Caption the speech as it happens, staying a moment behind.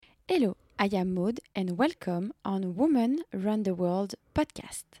Hello, I am Maud and welcome on Women Run the World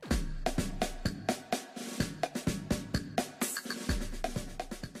podcast.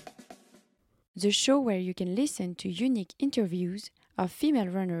 The show where you can listen to unique interviews of female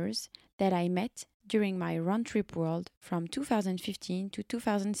runners that I met during my Run Trip World from 2015 to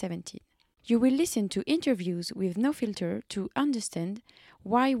 2017. You will listen to interviews with no filter to understand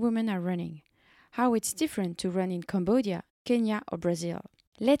why women are running, how it's different to run in Cambodia, Kenya or Brazil.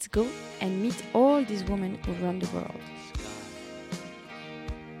 Let's go and meet all these women who run the world.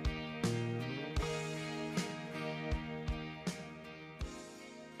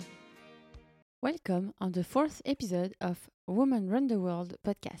 Welcome on the fourth episode of Women Run the World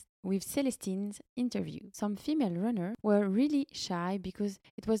podcast with Celestine's interview. Some female runners were really shy because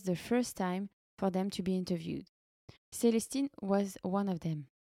it was the first time for them to be interviewed. Celestine was one of them.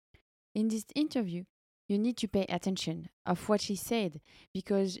 In this interview, you need to pay attention of what she said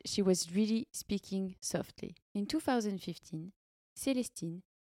because she was really speaking softly. In 2015, Celestine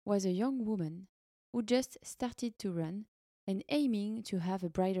was a young woman who just started to run and aiming to have a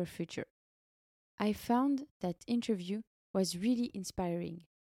brighter future. I found that interview was really inspiring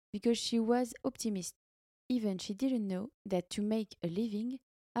because she was optimistic. Even she didn't know that to make a living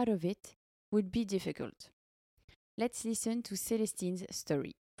out of it would be difficult. Let's listen to Celestine's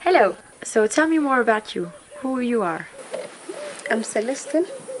story. Hello, so tell me more about you, who you are. I'm Celestine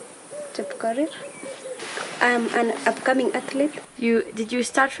Chepkorir. I'm an upcoming athlete. Did you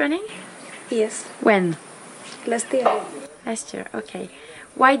start running? Yes, When? last year. Last year, okay.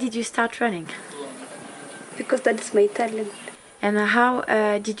 Why did you start running? Because that is my talent. And how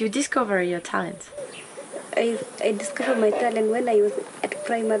did you discover your talent? I discovered my talent when I was at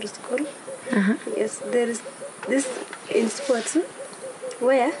primary school. Uh-huh. Yes, there is this in sports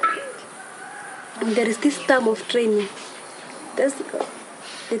where there is this term of training. That's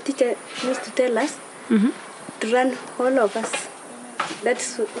the teacher used to tell us to run all of us.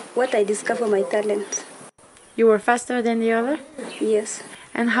 That's what I discovered my talent. You were faster than the other? Yes,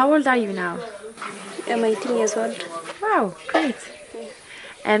 And how old are you now? I'm 18 years old. Wow, great.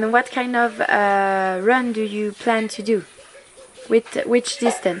 And what kind of run do you plan to do? With which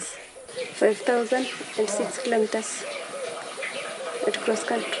distance? 5,006 kilometers at cross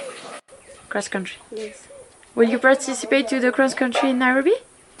country. Cross country. Yes. Will you participate to the cross country in Nairobi?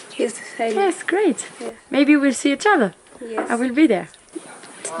 Yes, I Yes, great. Yeah. Maybe we'll see each other. Yes. I will be there.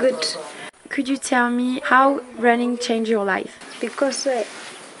 It's good Could you tell me how running changed your life? because I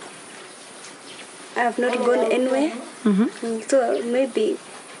have not gone anywhere. So maybe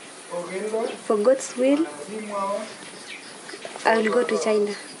for God's will, I will go to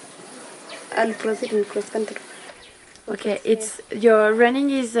China. I'll proceed in cross country. Okay, it's your running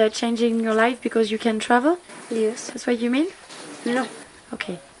is changing your life because you can travel? Yes. That's what you mean? No.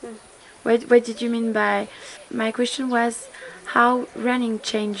 Okay. What did you mean by... My question was how running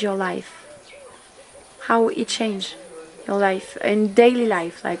changed your life? How it changed your life in daily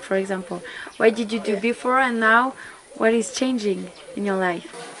life, like for example. What did you do before and now? What is changing in your life?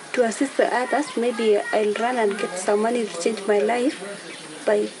 To assist the others, maybe I'll run and get some money to change my life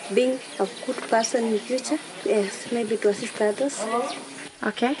by being a good person in the future. Yes, maybe to assist others.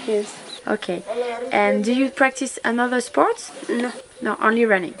 Okay? Yes. Okay. And do you practice another sports? No. No, only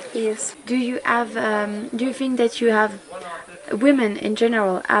running. Yes. Do you have? Do you think that you have women in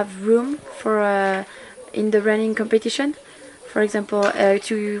general have room for in the running competition? For example,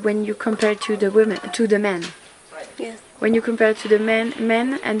 to when you compare to the women to the men. Yes. When you compare to the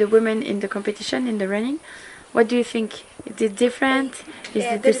men and the women in the competition in the running, what do you think? Is it different? Is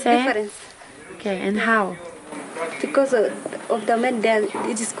Yeah, it there the is same? difference. Okay, and how? Because of the men,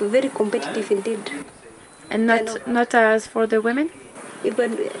 it is very competitive indeed. And not as for the women?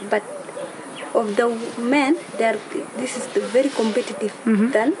 But of the men, this is very competitive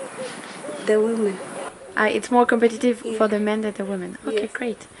than the women. It's more competitive for the men than the women. Okay, Yes.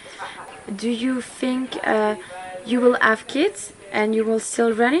 great. Do you think you will have kids and you will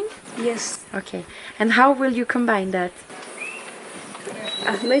still running? Yes. Okay. And how will you combine that?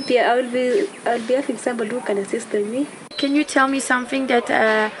 Maybe I'll be having somebody who can assist me. Can you tell me something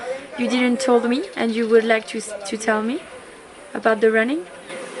that you didn't told me and you would like to tell me about the running?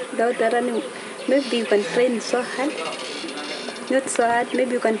 Without the running, maybe you can train so hard. Not so hard.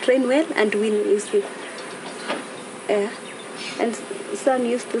 Maybe you can train well and win easily. And some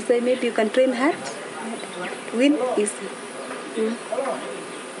used to say maybe you can train hard, win easy.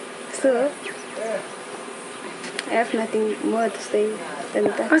 So I have nothing more to say than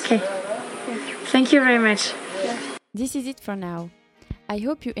that. Okay. Thank you very much. Yeah. This is it for now. I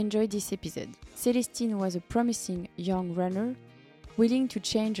hope you enjoyed this episode. Celestine was a promising young runner willing to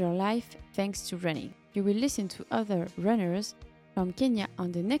change your life thanks to running. You will listen to other runners from Kenya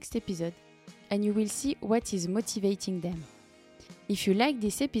on the next episode, and you will see what is motivating them. If you like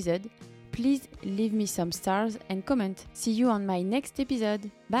this episode, please leave me some stars and comment. See you on my next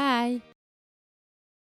episode. Bye!